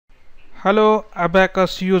Hello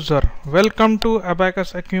Abaqus user, welcome to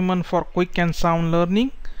Abaqus Acumen for quick and sound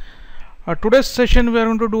learning. Today's session we are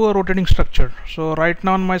going to do a rotating structure. So right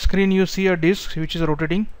now on my screen you see a disk which is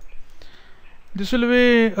rotating. This will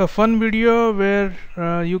be a fun video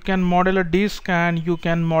where you can model a disk and you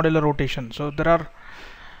can model a rotation. So there are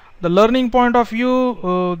the learning point of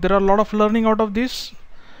view, there are a lot of learning out of this.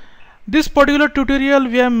 This particular tutorial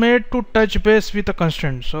we have made to touch base with a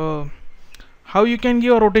constraint. So how you can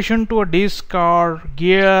give a rotation to a disk or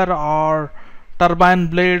gear or turbine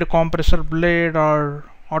blade, compressor blade or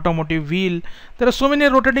automotive wheel. There are so many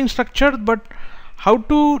rotating structures, but how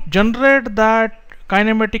to generate that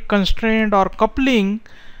kinematic constraint or coupling,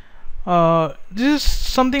 this is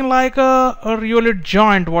something like a rheolite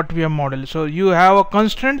joint what we have modeled. So you have a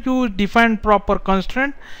constraint, you define proper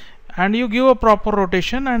constraint and you give a proper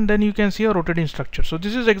rotation, and then you can see a rotating structure. So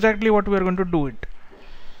this is exactly what we are going to do it.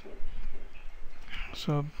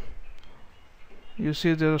 So you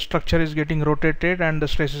see the structure is getting rotated and the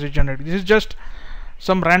stresses is generated. This is just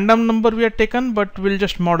some random number we have taken, but we'll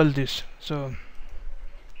just model this. So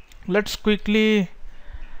let's quickly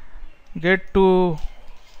get to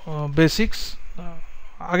basics.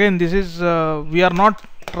 Again, this is we are not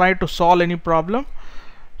trying to solve any problem.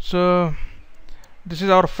 So this is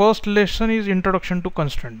our first lesson, is introduction to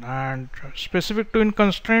constraint, and specific to in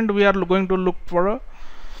constraint we are going to look for a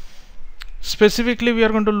specifically we are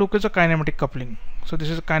going to look as a kinematic coupling. So this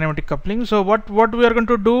is a kinematic coupling. So what we are going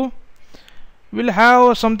to do, we'll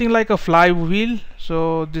have something like a flywheel.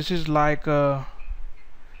 So this is like a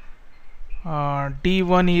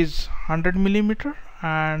D1 is 100 millimeter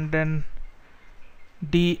and then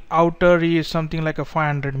D outer is something like a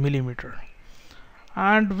 500 millimeter,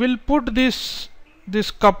 and we'll put this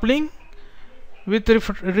coupling with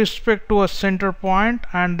respect to a center point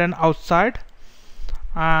and then outside,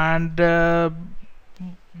 and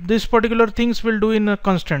this particular things we'll do in a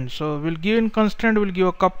constraint. So we'll give in constraint, we'll give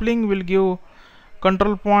a coupling, we'll give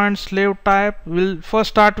control point, slave type. We'll first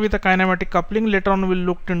start with a kinematic coupling, later on we'll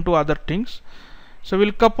look into other things. So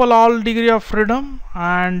we'll couple all degree of freedom,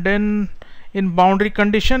 and then in boundary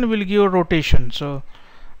condition we'll give a rotation. So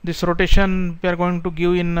this rotation we are going to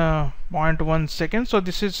give in 0.1 second. So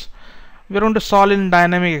this is we are going to solve in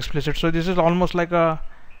dynamic explicit. So this is almost like a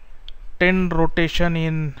 10 rotation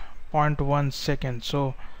in 0.1 second,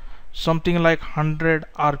 so something like 100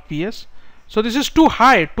 RPS. So this is too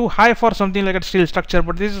high for something like a steel structure,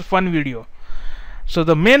 but this is fun video. So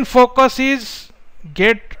the main focus is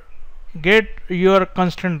get your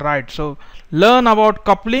constraint right. So learn about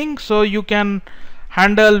coupling so you can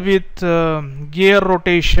handle with gear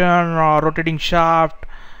rotation or rotating shaft,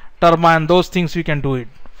 turbine, those things we can do it.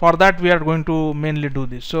 For that we are going to mainly do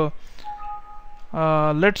this. So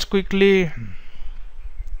let's quickly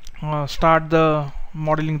start the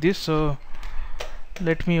modeling this. So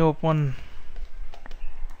let me open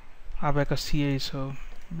Abaqus CA. So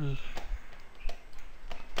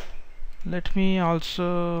let me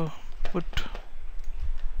also put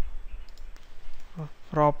a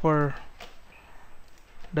proper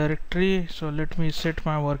directory. So let me set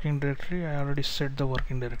my working directory. I already set the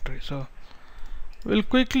working directory. So we'll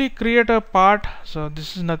quickly create a part. So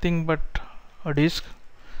this is nothing but a disk.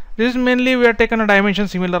 This is mainly we are taken a dimension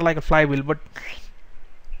similar like a flywheel, but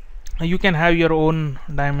you can have your own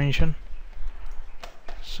dimension.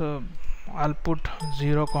 So I'll put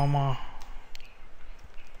 0,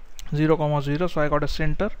 0, so I got a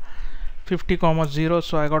center, 50, 0,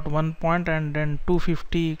 so I got 1 point, and then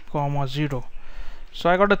 250, 0. So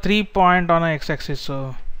I got a 3 point on a x-axis.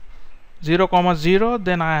 So 0, 0,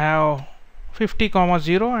 then I have 50,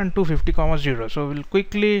 0 and 250, 0. So we'll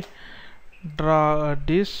quickly draw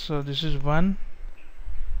this. So this is 1,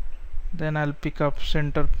 then I'll pick up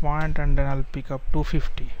center point, and then I'll pick up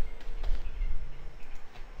 250.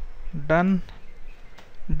 Done.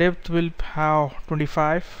 Depth will have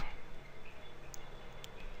 25.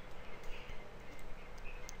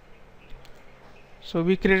 So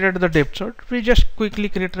we created the depth. So we just quickly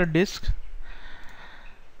created a disk.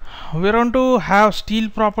 We're going to have steel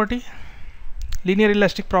property, linear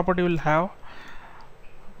elastic property will have.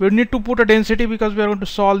 We need to put a density because we are going to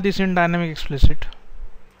solve this in dynamic explicit.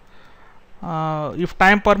 If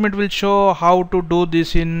time permit, will show how to do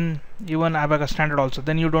this in even Abaqus standard also,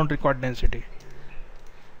 then you don't require density.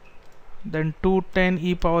 Then 210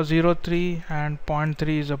 e power 03 and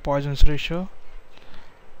 0.3 is a Poisson's ratio.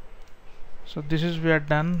 So this is we are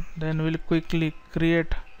done. Then we'll quickly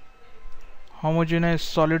create homogeneous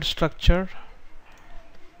solid structure,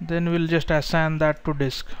 then we'll just assign that to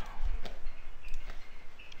disk.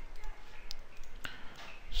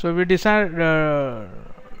 So we decide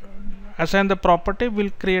assign the property,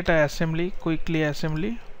 we'll create a assembly, quickly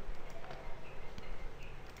assembly.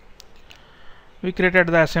 We created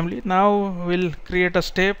the assembly. Now we'll create a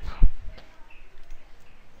step.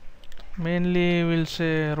 Mainly we'll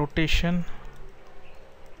say rotation,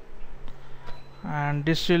 and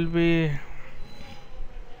this will be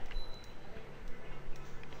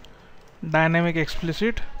dynamic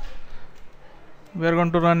explicit. We are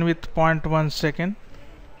going to run with 0.1 second.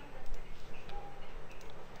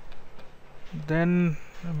 Then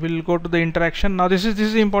we'll go to the interaction. Now this is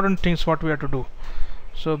the important things what we have to do.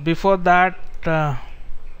 So before that,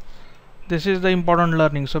 this is the important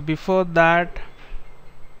learning. So before that,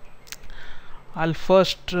 I'll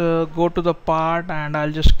first go to the part and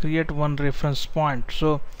I'll just create one reference point.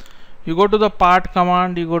 So you go to the part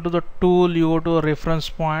command, you go to the tool, you go to a reference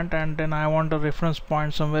point, and then I want a reference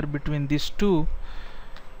point somewhere between these two.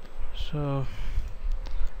 So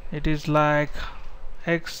it is like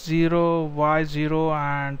x0, y0,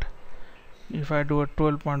 and if I do a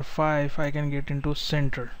 12.5, I can get into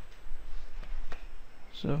center.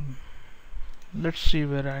 So let's see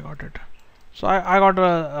where I got it. So I got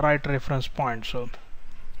a right reference point. So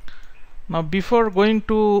now before going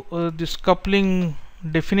to this coupling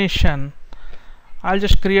definition, I'll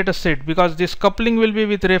just create a set, because this coupling will be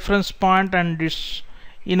with reference point and this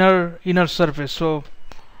inner surface. So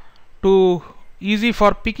to easy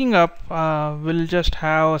for picking up, we'll just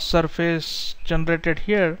have a surface generated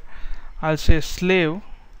here. I'll say slave.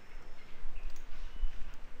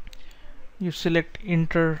 You select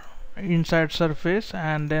inside surface,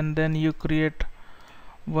 and then you create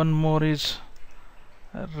one more is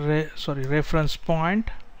reference point,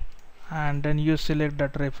 and then you select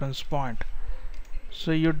that reference point. So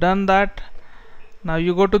you've done that. Now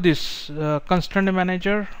you go to this constraint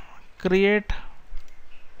manager, create,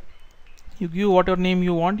 you give whatever name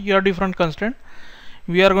you want, your different constraint.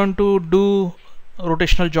 We are going to do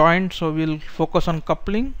rotational joint, so we'll focus on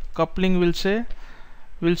coupling. Coupling will say,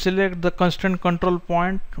 we'll select the constraint control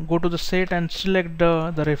point, go to the set and select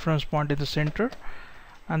the reference point in the center,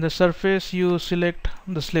 and the surface you select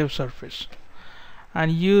the slave surface,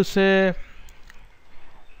 and you say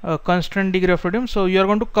constraint degree of freedom. So you are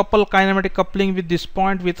going to couple kinematic coupling with this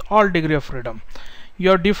point with all degree of freedom.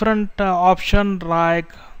 Your different option,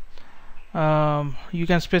 like you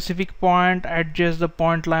can specific point, adjust the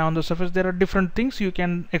point line on the surface. There are different things you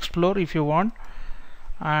can explore if you want,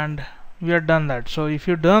 and we are done that. So if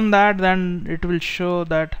you done that, then it will show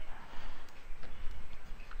that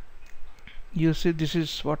you see this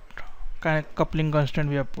is what kind of coupling constraint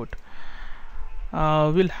we have put.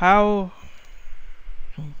 We'll have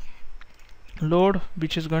load,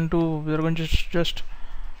 which is going to, we are going to just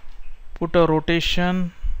put a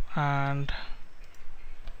rotation, and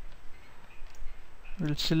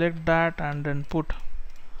we'll select that and then put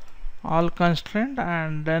all constraint,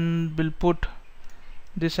 and then we'll put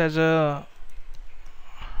this as a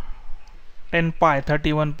 10 pi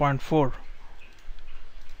 31.4.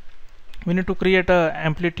 we need to create a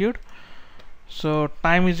amplitude. So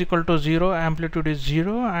time is equal to 0, amplitude is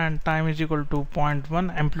 0, and time is equal to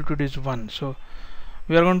 0.1, amplitude is 1. So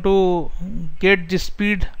we are going to get the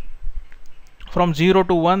speed from 0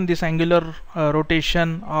 to 1, this angular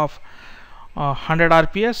rotation of 100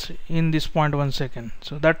 rps in this 0.1 second.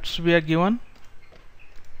 So that's we are given.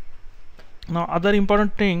 Now other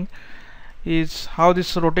important thing is how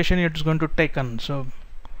this rotation is going to taken. So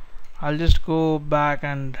I'll just go back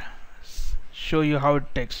and show you how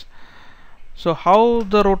it takes. So how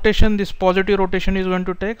the rotation, this positive rotation is going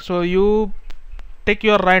to take. So you take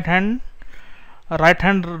your right hand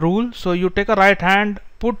rule. So you take a right hand,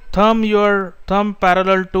 put your thumb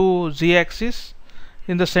parallel to z axis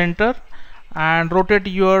in the center, and rotate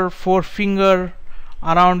your forefinger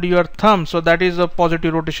around your thumb. So that is a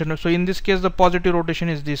positive rotation. So in this case the positive rotation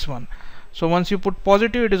is this one. So once you put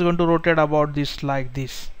positive, it is going to rotate about this like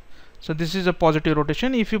this. So this is a positive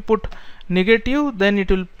rotation. If you put negative, then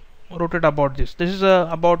it will rotate about this. This is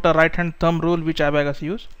about a right hand thumb rule which Abaqus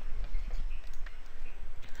use.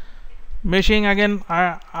 Meshing, again,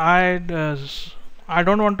 I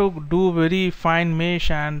don't want to do very fine mesh,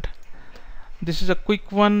 and this is a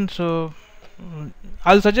quick one. So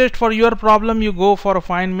I'll suggest for your problem you go for a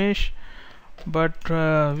fine mesh, but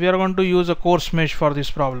we are going to use a coarse mesh for this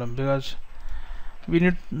problem, because we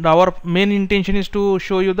need, our main intention is to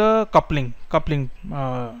show you the coupling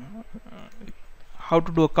how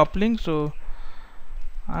to do a coupling. So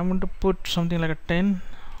I'm going to put something like a 10.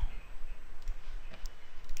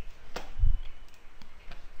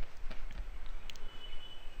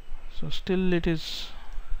 So still it is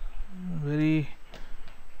very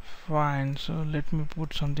fine. So let me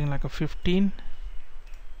put something like a 15.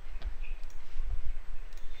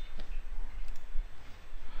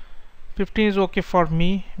 15 is okay for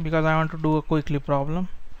me because I want to do a quickly problem.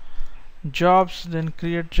 Jobs, then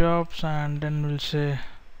create jobs, and then we'll say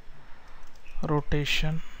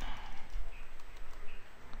rotation.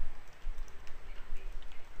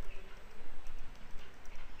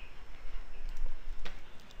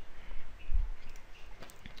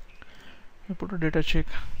 We put a data check.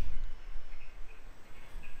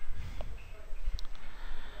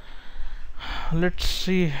 Let's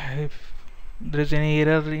see if there is any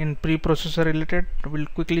error in preprocessor related. We'll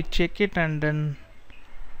quickly check it, and then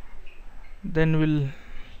we'll,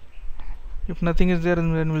 if nothing is there,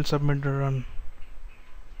 then we'll submit the run.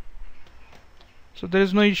 So there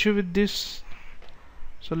is no issue with this,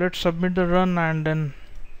 so let's submit the run, and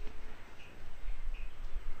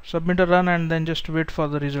then just wait for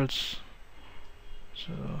the results.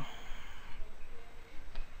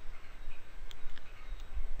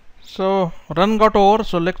 So run got over,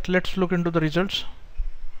 so let's look into the results.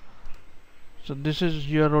 So this is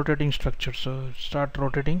your rotating structure, so start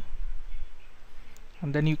rotating,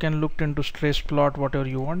 and then you can look into stress plot, whatever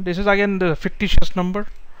you want. This is again the fictitious number.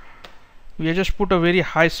 We have just put a very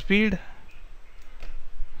high speed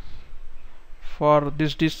for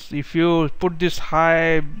this. If you put this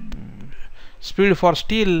high speed for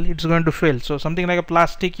steel, it's going to fail. So something like a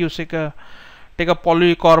plastic, you take a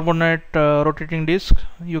polycarbonate rotating disc,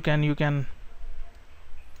 you can.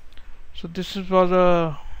 So this was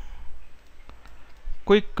a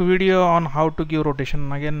quick video on how to give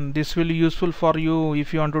rotation. Again, this will be useful for you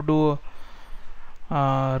if you want to do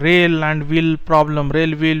rail and wheel problem,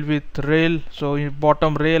 rail wheel with rail. So you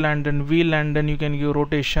bottom rail and then wheel, and then you can give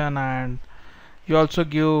rotation, and you also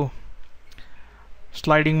give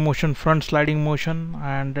sliding motion, front sliding motion,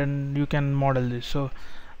 and then you can model this. So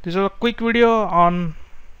this is a quick video on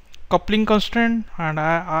coupling constraint, and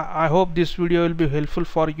I hope this video will be helpful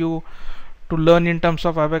for you to learn in terms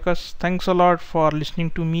of Abaqus. Thanks a lot for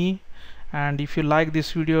listening to me, and if you like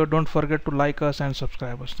this video, don't forget to like us and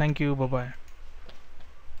subscribe us. Thank you. Bye bye.